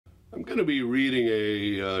I'm going to be reading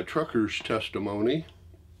a trucker's testimony.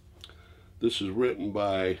 This is written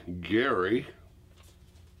by Gary,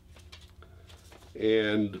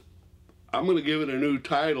 and I'm going to give it a new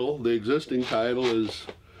title. The existing title is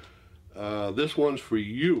This One's For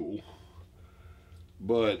You,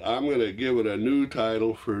 but I'm going to give it a new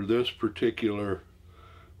title for this particular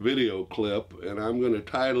video clip, and I'm going to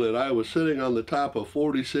title it, I was sitting on the top of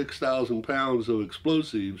 46,000 pounds of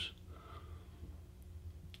explosives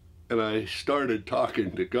and I started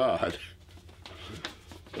talking to God.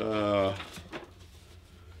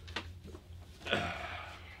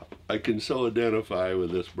 I can so identify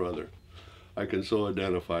with this brother. I can so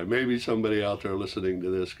identify. Maybe somebody out there listening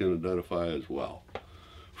to this can identify as well.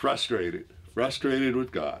 Frustrated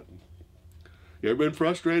with God. You ever been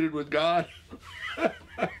frustrated with God?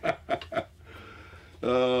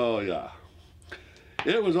 Oh yeah.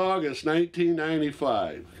 It was August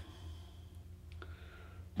 1995.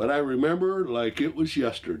 But I remember like it was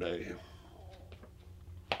yesterday.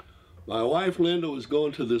 My wife Linda was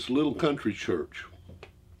going to this little country church.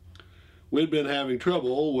 We'd been having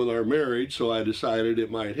trouble with our marriage, so I decided it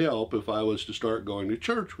might help if I was to start going to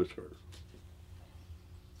church with her.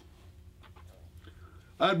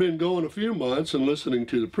 I'd been going a few months and listening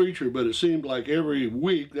to the preacher, but it seemed like every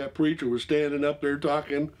week that preacher was standing up there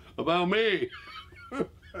talking about me.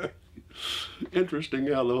 Interesting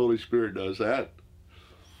how the Holy Spirit does that.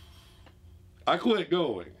 I quit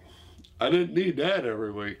going. I didn't need that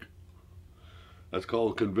every week. That's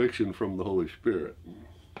called conviction from the Holy Spirit.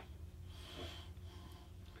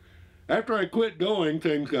 After I quit going,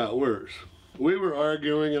 things got worse. We were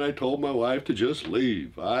arguing and I told my wife to just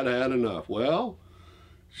leave. I'd had enough. Well,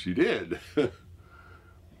 she did.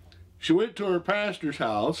 She went to her pastor's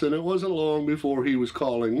house, and it wasn't long before he was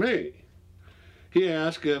calling me. He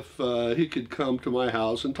asked if he could come to my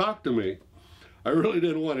house and talk to me. I really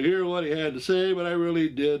didn't want to hear what he had to say, but I really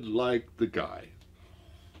did like the guy.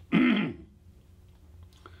 Got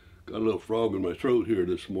a little frog in my throat here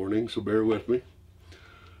this morning, so bear with me.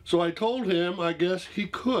 So I told him I guess he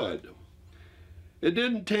could. It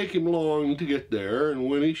didn't take him long to get there, and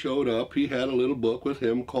when he showed up, he had a little book with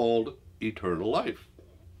him called Eternal Life.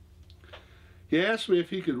 He asked me if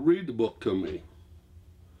he could read the book to me.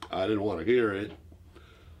 I didn't want to hear it,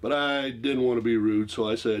 but I didn't want to be rude, so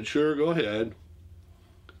I said, sure, go ahead.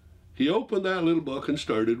 He opened that little book and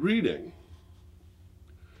started reading.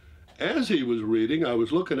 As he was reading, I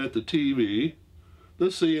was looking at the TV, the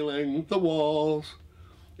ceiling, the walls,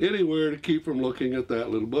 anywhere to keep from looking at that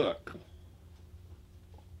little book.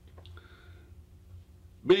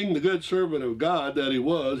 Being the good servant of God that he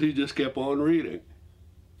was, he just kept on reading.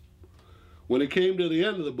 When he came to the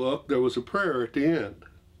end of the book, there was a prayer at the end.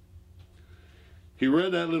 He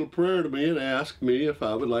read that little prayer to me and asked me if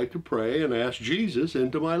I would like to pray and ask Jesus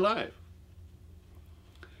into my life.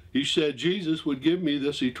 He said Jesus would give me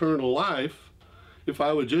this eternal life if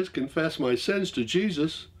I would just confess my sins to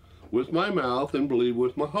Jesus with my mouth and believe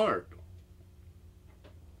with my heart.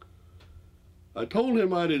 I told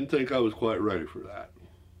him I didn't think I was quite ready for that.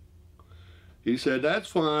 He said that's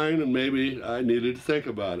fine, and maybe I needed to think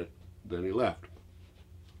about it. Then he left.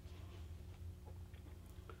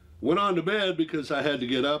 Went on to bed because I had to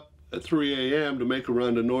get up at 3 a.m. to make a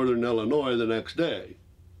run to northern Illinois the next day.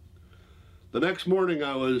 The next morning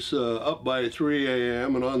I was up by 3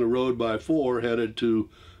 a.m. and on the road by 4 headed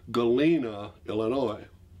to Galena, Illinois.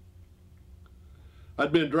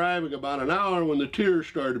 I'd been driving about an hour when the tears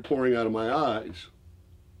started pouring out of my eyes.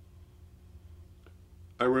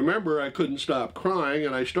 I remember I couldn't stop crying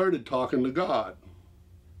and I started talking to God.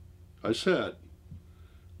 I said,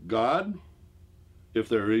 God, if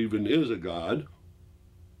there even is a God,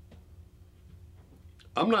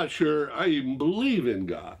 I'm not sure I even believe in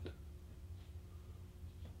God.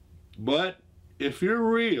 But if you're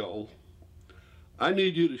real, I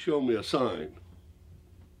need you to show me a sign.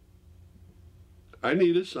 I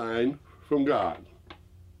need a sign from God.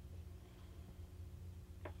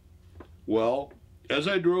 Well, as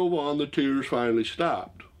I drove on, the tears finally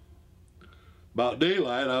stopped. About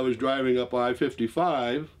daylight, I was driving up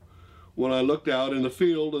I-55 when I looked out in the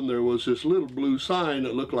field and there was this little blue sign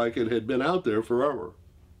that looked like it had been out there forever.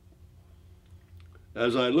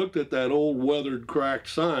 As I looked at that old weathered, cracked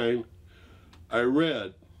sign, I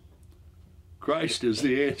read, Christ is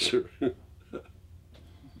the answer.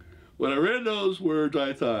 When I read those words,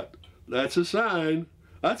 I thought, that's a sign.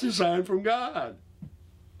 That's a sign from God.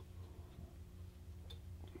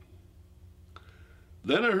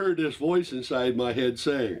 Then I heard this voice inside my head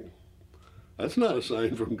saying, that's not a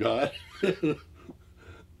sign from God.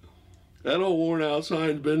 That old worn out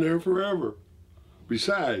sign's been there forever.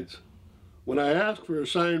 Besides, When I asked for a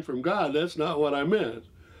sign from God, that's not what I meant.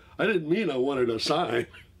 I didn't mean I wanted a sign.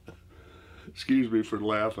 Excuse me for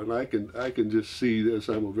laughing. I can just see this.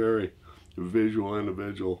 I'm a very visual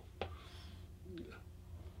individual.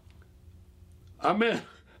 I meant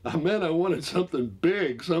I wanted something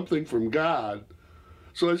big, something from God.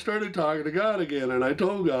 So I started talking to God again, and I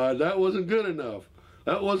told God that wasn't good enough.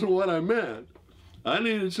 That wasn't what I meant. I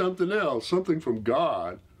needed something else, something from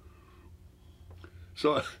God.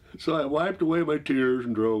 So I wiped away my tears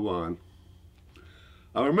and drove on.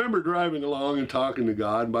 I remember driving along and talking to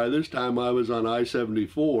God. By this time I was on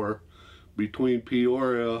I-74 between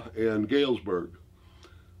Peoria and Galesburg.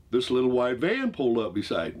 This little white van pulled up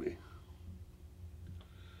beside me.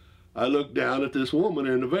 I looked down at this woman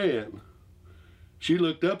in the van. She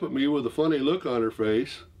looked up at me with a funny look on her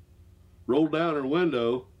face, rolled down her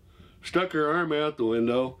window, stuck her arm out the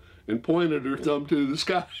window, and pointed her thumb to the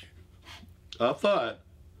sky. I thought,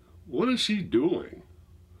 what is she doing?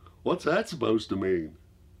 What's that supposed to mean?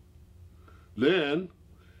 Then,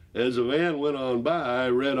 as the van went on by, I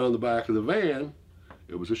read on the back of the van,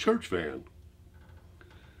 it was a church van.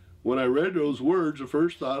 When I read those words, the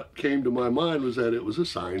first thought that came to my mind was that it was a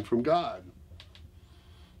sign from God.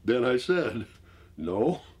 Then I said,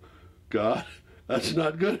 no, God, that's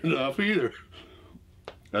not good enough either.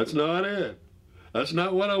 That's not it. That's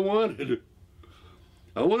not what I wanted.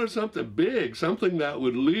 I wanted something big, something that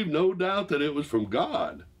would leave no doubt that it was from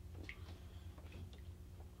God.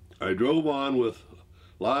 I drove on with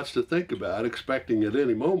lots to think about, expecting at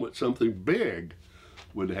any moment something big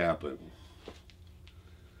would happen.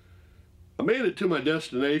 I made it to my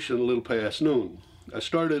destination a little past noon. I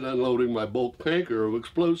started unloading my bulk tanker of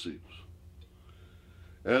explosives.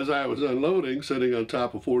 As I was unloading, sitting on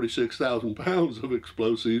top of 46,000 pounds of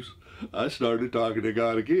explosives, I started talking to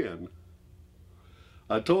God again.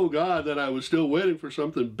 I told God that I was still waiting for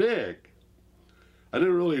something big. I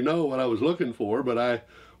didn't really know what I was looking for, but I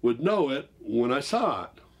would know it when I saw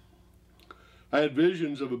it. I had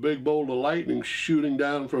visions of a big bolt of lightning shooting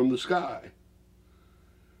down from the sky.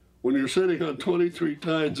 When you're sitting on 23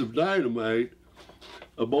 tons of dynamite,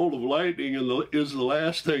 a bolt of lightning is the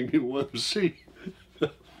last thing you want to see.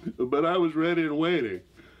 But I was ready and waiting.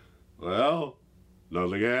 Well,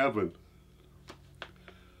 nothing happened.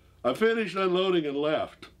 I finished unloading and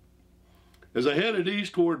left. As I headed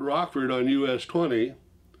east toward Rockford on US 20,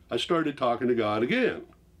 I started talking to God again.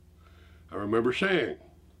 I remember saying,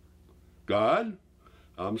 God,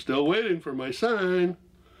 I'm still waiting for my sign,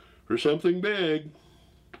 for something big.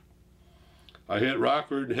 I hit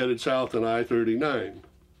Rockford and headed south on I-39.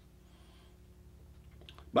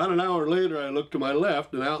 About an hour later, I looked to my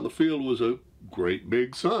left, and out in the field was a great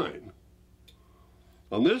big sign.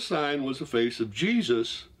 On this sign was the face of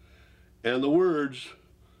Jesus and the words,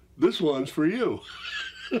 "This one's for you."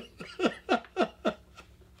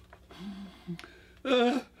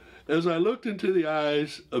 As I looked into the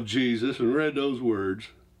eyes of Jesus and read those words,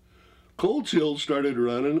 cold chills started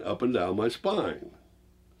running up and down my spine.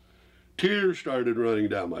 Tears started running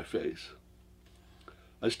down my face.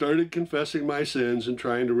 I started confessing my sins and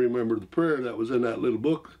trying to remember the prayer that was in that little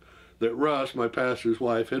book that Russ, my pastor's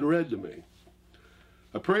wife, had read to me.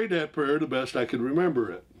 I prayed that prayer the best I could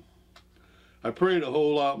remember it. I prayed a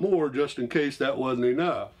whole lot more just in case that wasn't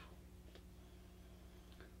enough.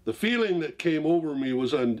 The feeling that came over me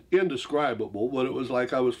was indescribable, but it was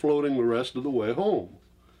like I was floating the rest of the way home.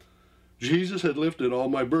 Jesus had lifted all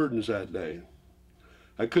my burdens that day.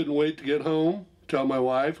 I couldn't wait to get home, tell my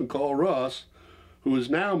wife, and call Russ, who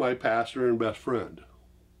is now my pastor and best friend.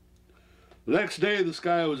 The next day, the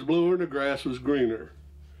sky was bluer and the grass was greener.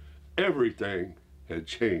 Everything had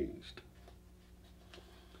changed.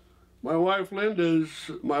 Me and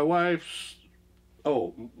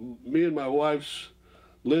my wife's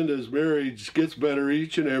Linda's marriage gets better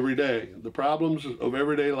each and every day. The problems of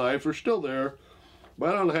everyday life are still there,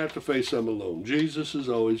 but I don't have to face them alone. Jesus is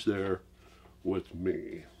always there with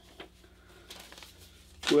me.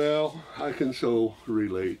 Well, I can so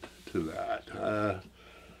relate to that.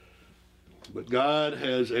 But God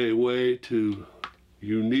has a way to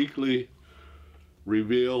uniquely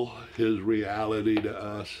reveal his reality to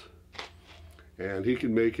us. And he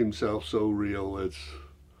can make himself so real,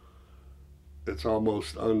 it's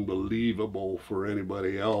almost unbelievable for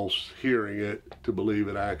anybody else hearing it to believe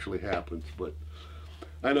it actually happens. But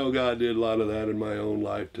I know God did a lot of that in my own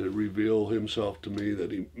life to reveal himself to me,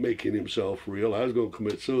 that he's making himself real. I was going to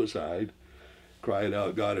commit suicide, cried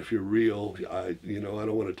out, God, if you're real, I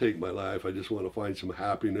don't want to take my life. I just want to find some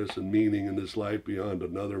happiness and meaning in this life beyond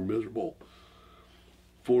another miserable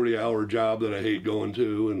 40-hour job that I hate going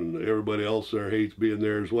to, and everybody else there hates being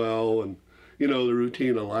there as well. And you know, the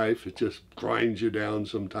routine of life, it just grinds you down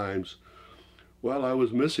sometimes. Well, I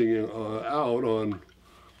was missing out on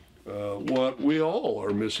what we all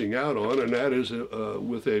are missing out on, and that is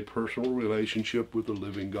with a personal relationship with the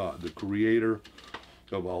living God, the creator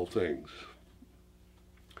of all things.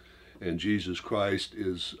 And Jesus Christ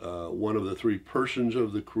is one of the three persons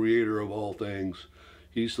of the creator of all things.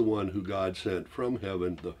 He's the one who God sent from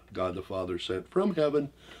heaven, God the Father sent from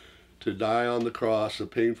heaven to die on the cross, a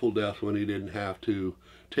painful death when he didn't have to,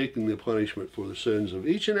 taking the punishment for the sins of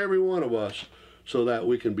each and every one of us so that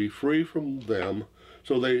we can be free from them,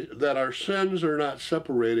 so that our sins are not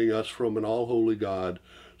separating us from an all-holy God,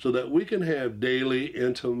 so that we can have daily,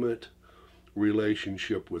 intimate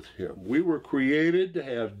relationship with him. We were created to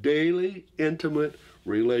have daily, intimate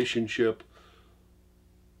relationship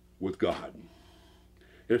with God.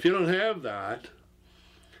 If you don't have that,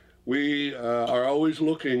 we are always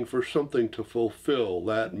looking for something to fulfill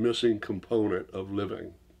that missing component of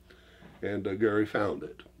living. And Gary found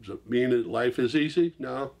it. Does it mean that life is easy?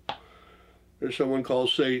 No. There's someone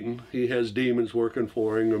called Satan. He has demons working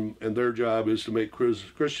for him, and their job is to make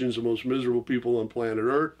Christians the most miserable people on planet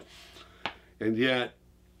Earth. And yet,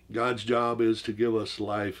 God's job is to give us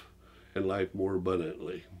life, and life more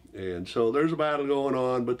abundantly. And so there's a battle going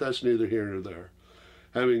on, but that's neither here nor there.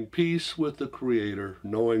 Having peace with the Creator,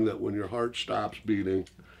 knowing that when your heart stops beating,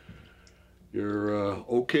 you're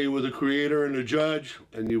okay with the Creator and the Judge,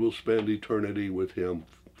 and you will spend eternity with him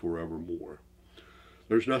forevermore.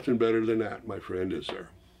 There's nothing better than that, my friend, is there?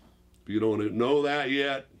 If you don't know that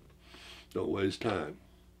yet, don't waste time.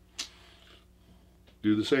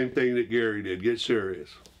 Do the same thing that Gary did. Get serious.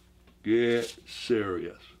 Get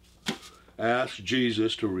serious. Ask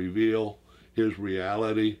Jesus to reveal his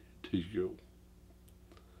reality to you.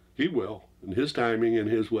 He will, in his timing and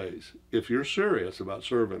his ways, if you're serious about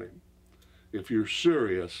serving him, if you're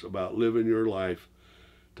serious about living your life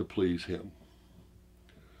to please him.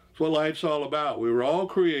 That's what life's all about. We were all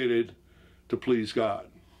created to please God.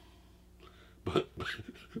 But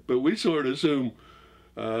we sort of assume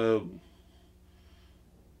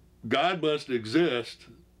God must exist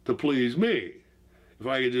to please me. If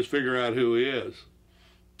I could just figure out who he is.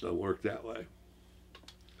 Doesn't work that way.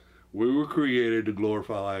 We were created to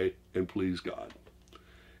glorify and please God.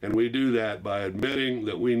 And we do that by admitting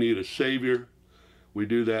that we need a Savior. We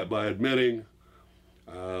do that by admitting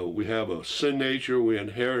we have a sin nature we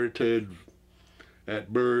inherited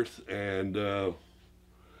at birth, and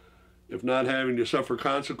if not having to suffer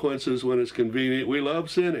consequences when it's convenient, we love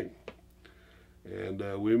sinning. And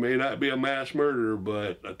we may not be a mass murderer,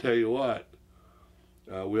 but I tell you what,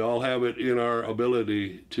 we all have it in our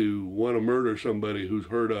ability to want to murder somebody who's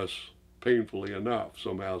hurt us painfully enough,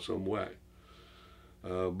 somehow, some way.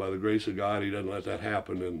 By the grace of God, he doesn't let that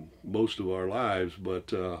happen in most of our lives,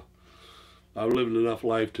 but I've lived enough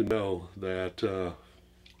life to know that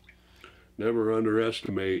never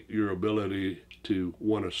underestimate your ability to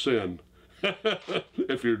want to sin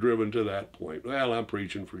if you're driven to that point. Well, I'm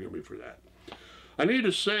preaching, forgive me for that. I need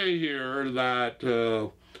to say here that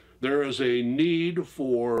there is a need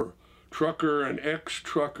for trucker and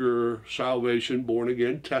ex-trucker salvation,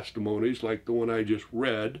 born-again testimonies like the one I just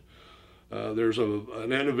read. There's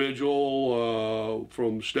an individual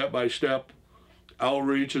from Step by Step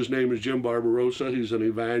Outreach. His name is Jim Barbarossa. He's an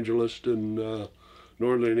evangelist in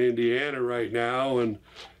northern Indiana right now, and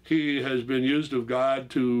he has been used of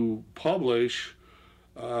God to publish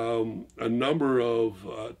a number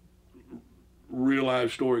of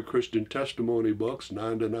real-life story Christian testimony books,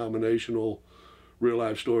 non-denominational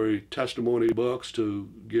real-life story testimony books to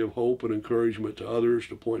give hope and encouragement to others,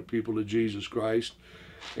 to point people to Jesus Christ.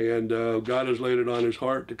 And God has laid it on his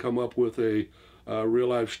heart to come up with a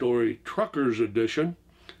real-life story truckers edition.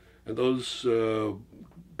 And those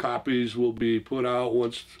copies will be put out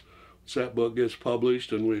once that book gets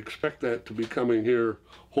published, and we expect that to be coming here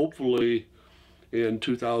hopefully in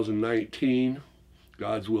 2019.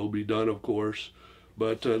 God's will be done, of course.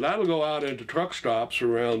 But that'll go out into truck stops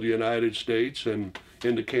around the United States and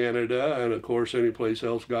into Canada, and of course any place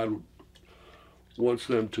else God wants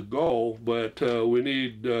them to go. But we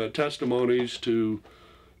need testimonies to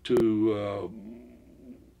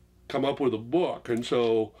come up with a book. And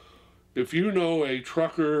so if you know a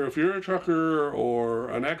trucker, if you're a trucker or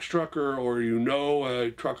an ex-trucker, or you know a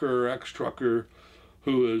trucker or ex-trucker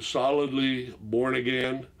who is solidly born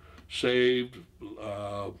again, saved,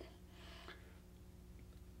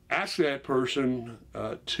 ask that person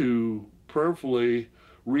to prayerfully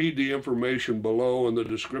read the information below in the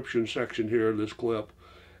description section here of this clip,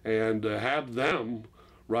 and have them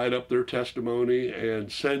write up their testimony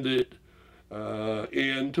and send it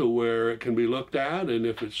in to where it can be looked at, and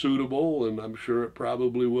if it's suitable, and I'm sure it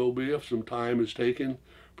probably will be if some time is taken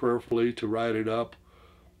prayerfully to write it up.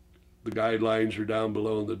 The guidelines are down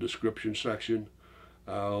below in the description section.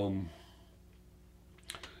 And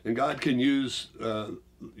God can use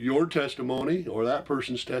your testimony or that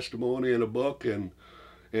person's testimony in a book, and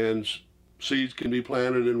seeds can be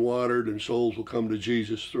planted and watered, and souls will come to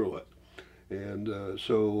Jesus through it. And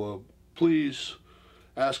so please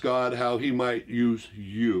ask God how he might use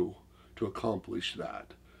you to accomplish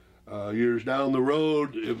that. Years down the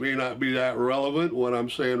road, it may not be that relevant what I'm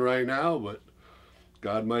saying right now, but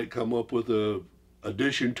God might come up with a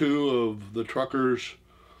edition 2 of the Truckers,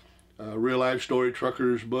 Real Life Story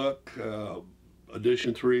Truckers book,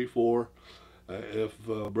 edition 3, 4. If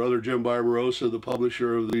Brother Jim Barbarossa, the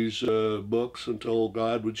publisher of these books, until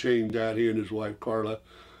God would change that, he and his wife Carla,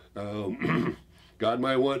 God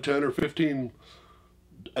might want 10 or 15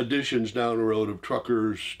 editions down the road of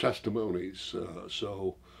Truckers' testimonies.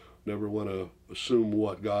 So never want to assume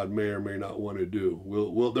what God may or may not want to do.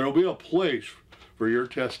 There'll be a place for your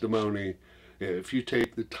testimony if you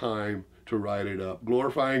take the time to write it up,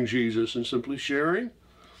 glorifying Jesus and simply sharing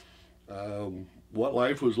what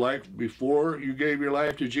life was like before you gave your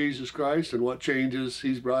life to Jesus Christ, and what changes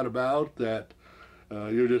he's brought about that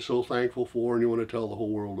you're just so thankful for and you want to tell the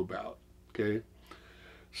whole world about. Okay?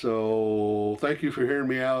 So thank you for hearing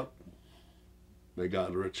me out. May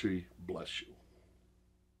God richly bless you.